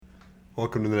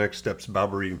Welcome to the Next Steps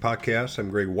Bible Reading Podcast.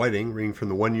 I'm Greg Whiting, reading from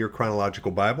the One Year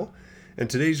Chronological Bible, and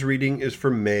today's reading is for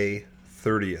May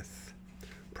 30th.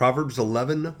 Proverbs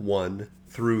 11:1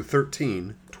 through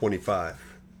 13:25.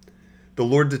 The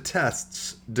Lord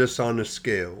detests dishonest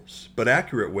scales, but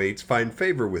accurate weights find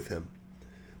favor with him.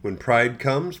 When pride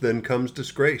comes, then comes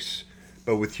disgrace,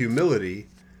 but with humility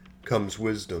comes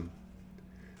wisdom.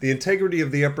 The integrity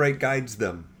of the upright guides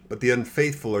them, but the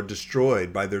unfaithful are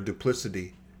destroyed by their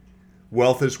duplicity.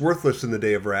 Wealth is worthless in the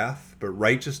day of wrath, but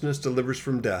righteousness delivers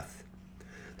from death.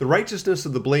 The righteousness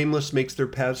of the blameless makes their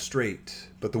paths straight,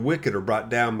 but the wicked are brought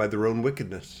down by their own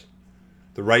wickedness.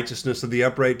 The righteousness of the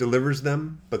upright delivers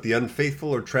them, but the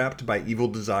unfaithful are trapped by evil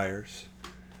desires.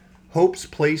 Hopes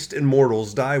placed in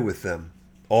mortals die with them.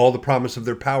 All the promise of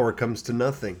their power comes to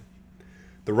nothing.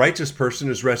 The righteous person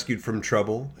is rescued from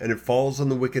trouble, and it falls on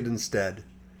the wicked instead.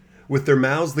 With their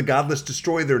mouths the godless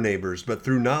destroy their neighbors, but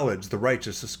through knowledge the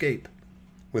righteous escape.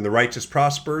 When the righteous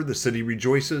prosper, the city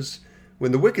rejoices.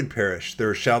 When the wicked perish, there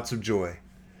are shouts of joy.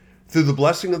 Through the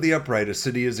blessing of the upright a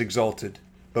city is exalted,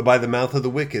 but by the mouth of the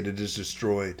wicked it is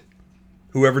destroyed.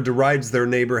 Whoever derides their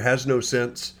neighbor has no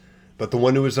sense, but the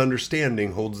one who is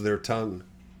understanding holds their tongue.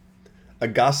 A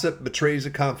gossip betrays a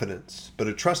confidence, but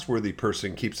a trustworthy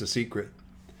person keeps a secret.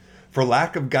 For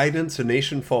lack of guidance a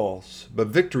nation falls, but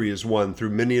victory is won through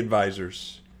many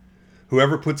advisers.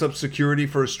 Whoever puts up security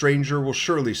for a stranger will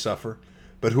surely suffer,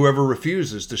 but whoever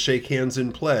refuses to shake hands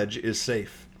in pledge is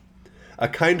safe. A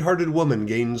kind-hearted woman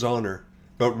gains honor,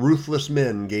 but ruthless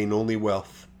men gain only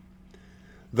wealth.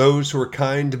 Those who are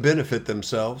kind benefit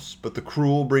themselves, but the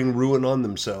cruel bring ruin on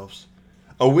themselves.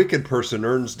 A wicked person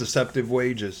earns deceptive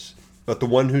wages, but the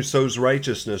one who sows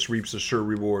righteousness reaps a sure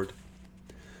reward.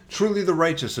 Truly the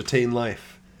righteous attain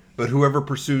life, but whoever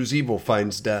pursues evil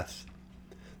finds death.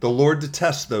 The Lord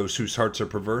detests those whose hearts are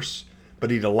perverse, but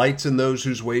he delights in those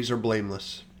whose ways are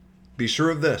blameless. Be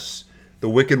sure of this, the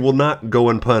wicked will not go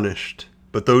unpunished,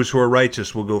 but those who are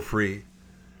righteous will go free.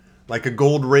 Like a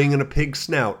gold ring in a pig's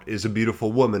snout is a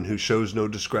beautiful woman who shows no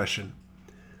discretion.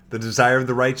 The desire of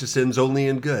the righteous ends only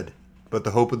in good, but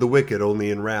the hope of the wicked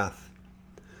only in wrath.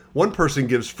 One person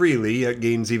gives freely, yet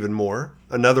gains even more.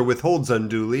 Another withholds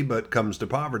unduly, but comes to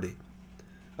poverty.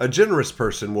 A generous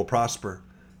person will prosper.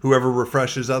 Whoever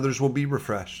refreshes others will be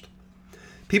refreshed.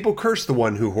 People curse the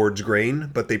one who hoards grain,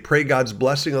 but they pray God's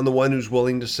blessing on the one who's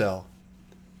willing to sell.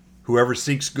 Whoever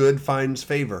seeks good finds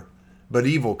favor, but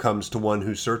evil comes to one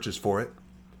who searches for it.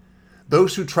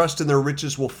 Those who trust in their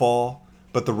riches will fall,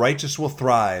 but the righteous will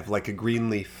thrive like a green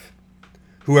leaf.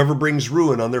 Whoever brings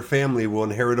ruin on their family will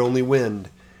inherit only wind,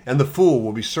 and the fool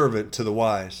will be servant to the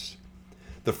wise.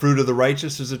 The fruit of the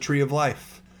righteous is a tree of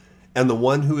life, and the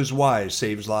one who is wise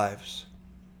saves lives.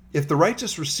 If the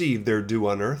righteous receive their due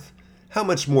on earth, how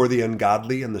much more the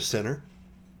ungodly and the sinner?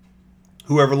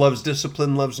 Whoever loves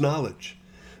discipline loves knowledge,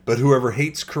 but whoever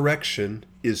hates correction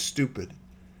is stupid.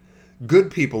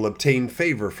 Good people obtain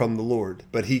favor from the Lord,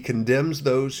 but he condemns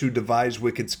those who devise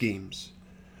wicked schemes.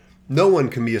 No one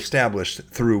can be established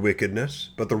through wickedness,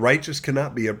 but the righteous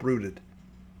cannot be uprooted.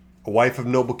 A wife of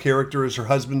noble character is her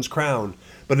husband's crown,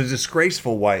 but a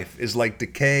disgraceful wife is like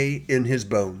decay in his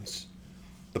bones.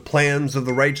 The plans of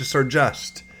the righteous are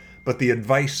just, but the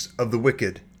advice of the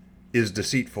wicked is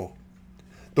deceitful.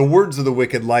 The words of the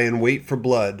wicked lie in wait for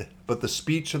blood, but the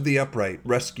speech of the upright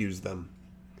rescues them.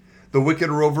 The wicked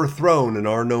are overthrown and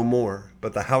are no more,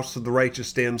 but the house of the righteous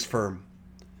stands firm.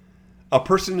 A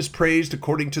person is praised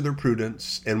according to their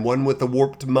prudence, and one with a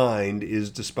warped mind is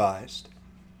despised.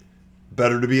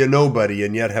 Better to be a nobody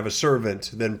and yet have a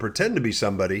servant than pretend to be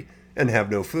somebody and have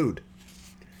no food.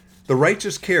 The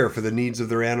righteous care for the needs of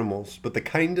their animals, but the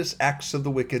kindest acts of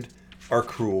the wicked are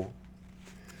cruel.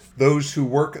 Those who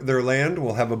work their land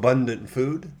will have abundant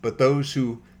food, but those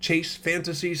who chase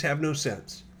fantasies have no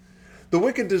sense. The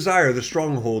wicked desire the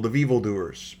stronghold of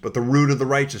evildoers, but the root of the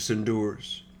righteous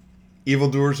endures.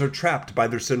 Evildoers are trapped by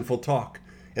their sinful talk,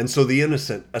 and so the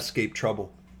innocent escape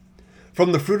trouble.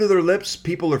 From the fruit of their lips,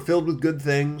 people are filled with good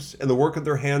things, and the work of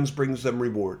their hands brings them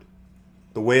reward.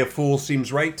 The way of fools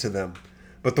seems right to them,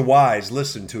 but the wise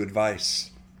listen to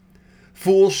advice.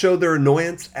 Fools show their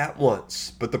annoyance at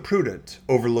once, but the prudent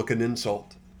overlook an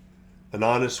insult. An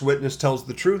honest witness tells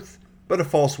the truth, but a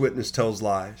false witness tells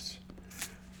lies.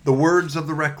 The words of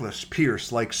the reckless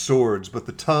pierce like swords, but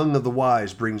the tongue of the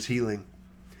wise brings healing.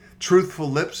 Truthful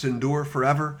lips endure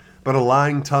forever, but a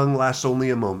lying tongue lasts only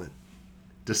a moment.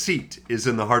 Deceit is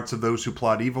in the hearts of those who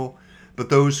plot evil, but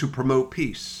those who promote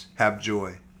peace have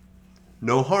joy.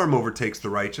 No harm overtakes the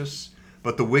righteous,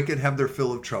 but the wicked have their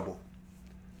fill of trouble.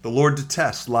 The Lord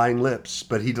detests lying lips,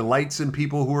 but he delights in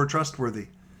people who are trustworthy.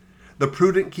 The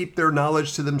prudent keep their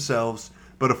knowledge to themselves,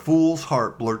 but a fool's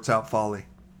heart blurts out folly.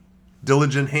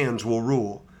 Diligent hands will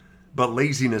rule, but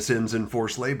laziness ends in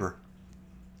forced labor.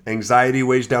 Anxiety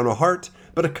weighs down a heart,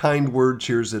 but a kind word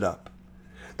cheers it up.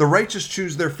 The righteous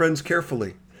choose their friends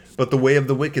carefully, but the way of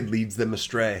the wicked leads them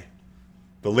astray.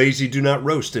 The lazy do not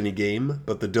roast any game,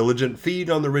 but the diligent feed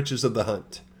on the riches of the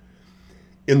hunt.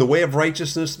 In the way of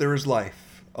righteousness there is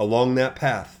life. Along that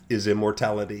path is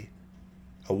immortality.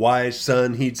 A wise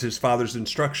son heeds his father's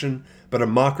instruction, but a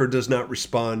mocker does not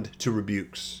respond to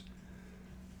rebukes.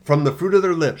 From the fruit of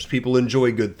their lips people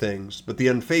enjoy good things, but the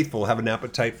unfaithful have an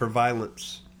appetite for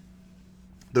violence.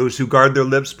 Those who guard their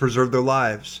lips preserve their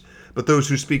lives, but those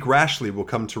who speak rashly will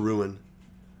come to ruin.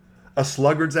 A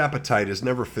sluggard's appetite is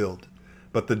never filled,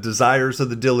 but the desires of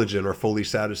the diligent are fully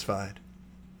satisfied.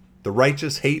 The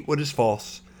righteous hate what is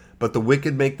false, but the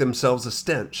wicked make themselves a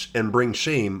stench and bring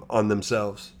shame on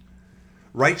themselves.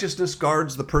 Righteousness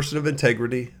guards the person of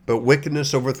integrity, but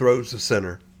wickedness overthrows the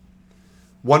sinner.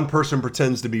 One person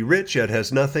pretends to be rich, yet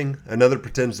has nothing. Another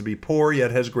pretends to be poor,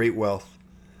 yet has great wealth.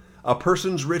 A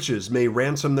person's riches may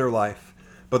ransom their life,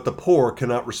 but the poor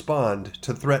cannot respond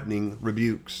to threatening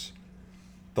rebukes.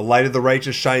 The light of the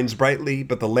righteous shines brightly,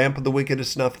 but the lamp of the wicked is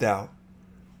snuffed out.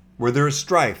 Where there is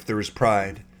strife, there is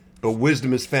pride, but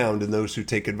wisdom is found in those who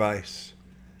take advice.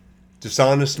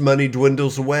 Dishonest money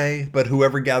dwindles away, but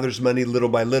whoever gathers money little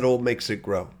by little makes it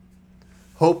grow.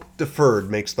 Hope deferred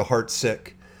makes the heart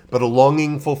sick, but a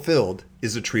longing fulfilled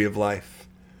is a tree of life.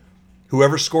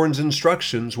 Whoever scorns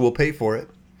instructions will pay for it,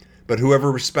 but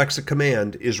whoever respects a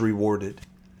command is rewarded.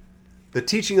 The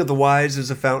teaching of the wise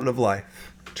is a fountain of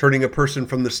life, turning a person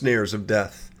from the snares of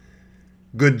death.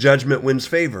 Good judgment wins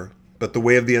favor, but the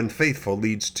way of the unfaithful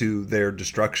leads to their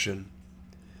destruction.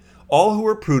 All who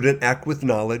are prudent act with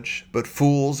knowledge, but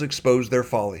fools expose their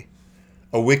folly.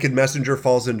 A wicked messenger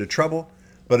falls into trouble,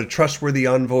 but a trustworthy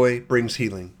envoy brings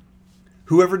healing.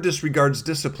 Whoever disregards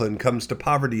discipline comes to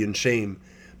poverty and shame,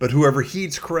 but whoever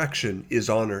heeds correction is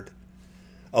honored.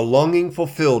 A longing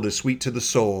fulfilled is sweet to the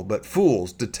soul, but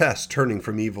fools detest turning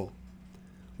from evil.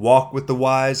 Walk with the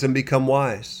wise and become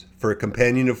wise, for a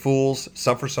companion of fools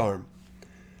suffers harm.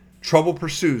 Trouble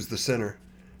pursues the sinner,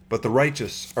 but the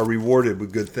righteous are rewarded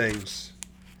with good things.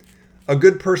 A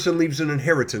good person leaves an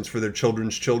inheritance for their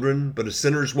children's children, but a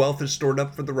sinner's wealth is stored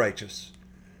up for the righteous.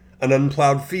 An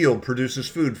unplowed field produces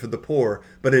food for the poor,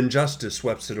 but injustice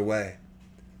sweeps it away.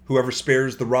 Whoever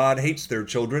spares the rod hates their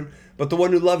children, but the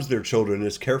one who loves their children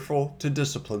is careful to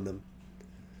discipline them.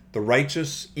 The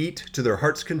righteous eat to their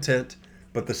heart's content,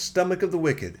 but the stomach of the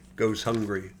wicked goes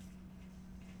hungry.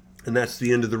 And that's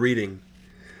the end of the reading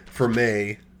for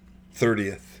May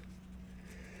 30th.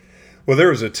 Well, there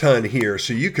was a ton here,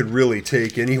 so you could really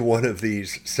take any one of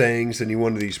these sayings, any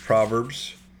one of these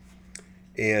proverbs,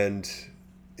 and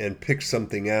pick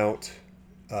something out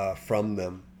from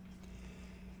them.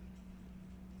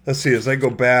 Let's see, as I go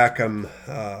back,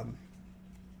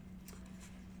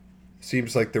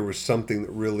 seems like there was something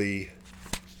that really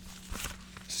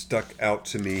stuck out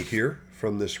to me here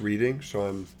from this reading,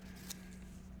 so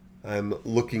I'm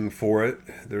looking for it.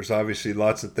 There's obviously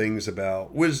lots of things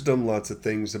about wisdom, lots of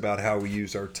things about how we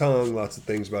use our tongue, lots of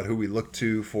things about who we look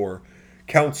to for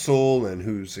counsel and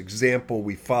whose example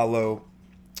we follow.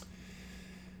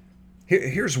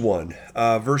 Here's one,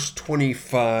 verse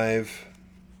 25.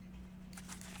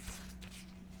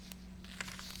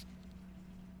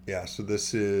 Yeah, so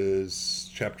this is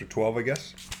chapter 12, I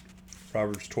guess.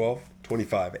 Proverbs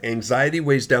 12:25. Anxiety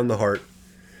weighs down the heart,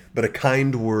 but a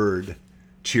kind word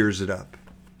cheers it up.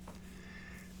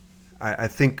 I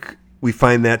think we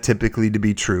find that typically to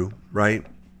be true, right?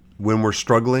 When we're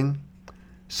struggling,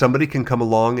 somebody can come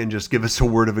along and just give us a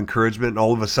word of encouragement, and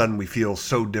all of a sudden we feel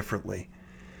so differently.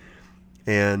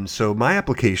 And so my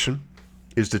application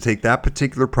is to take that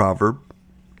particular proverb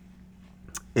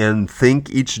and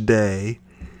think each day,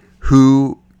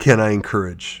 who can I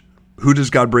encourage? Who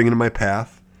does God bring into my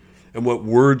path? And what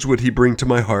words would he bring to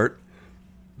my heart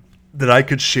that I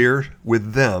could share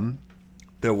with them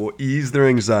that will ease their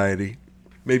anxiety,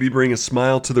 maybe bring a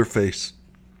smile to their face,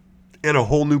 and a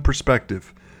whole new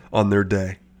perspective on their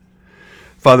day.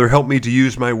 Father, help me to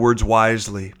use my words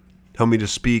wisely. Help me to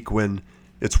speak when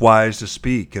it's wise to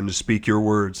speak and to speak your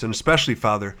words. And especially,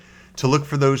 Father, to look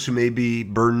for those who may be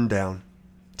burdened down,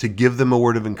 to give them a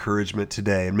word of encouragement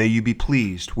today. And may you be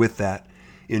pleased with that.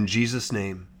 In Jesus'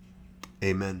 name,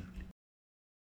 amen.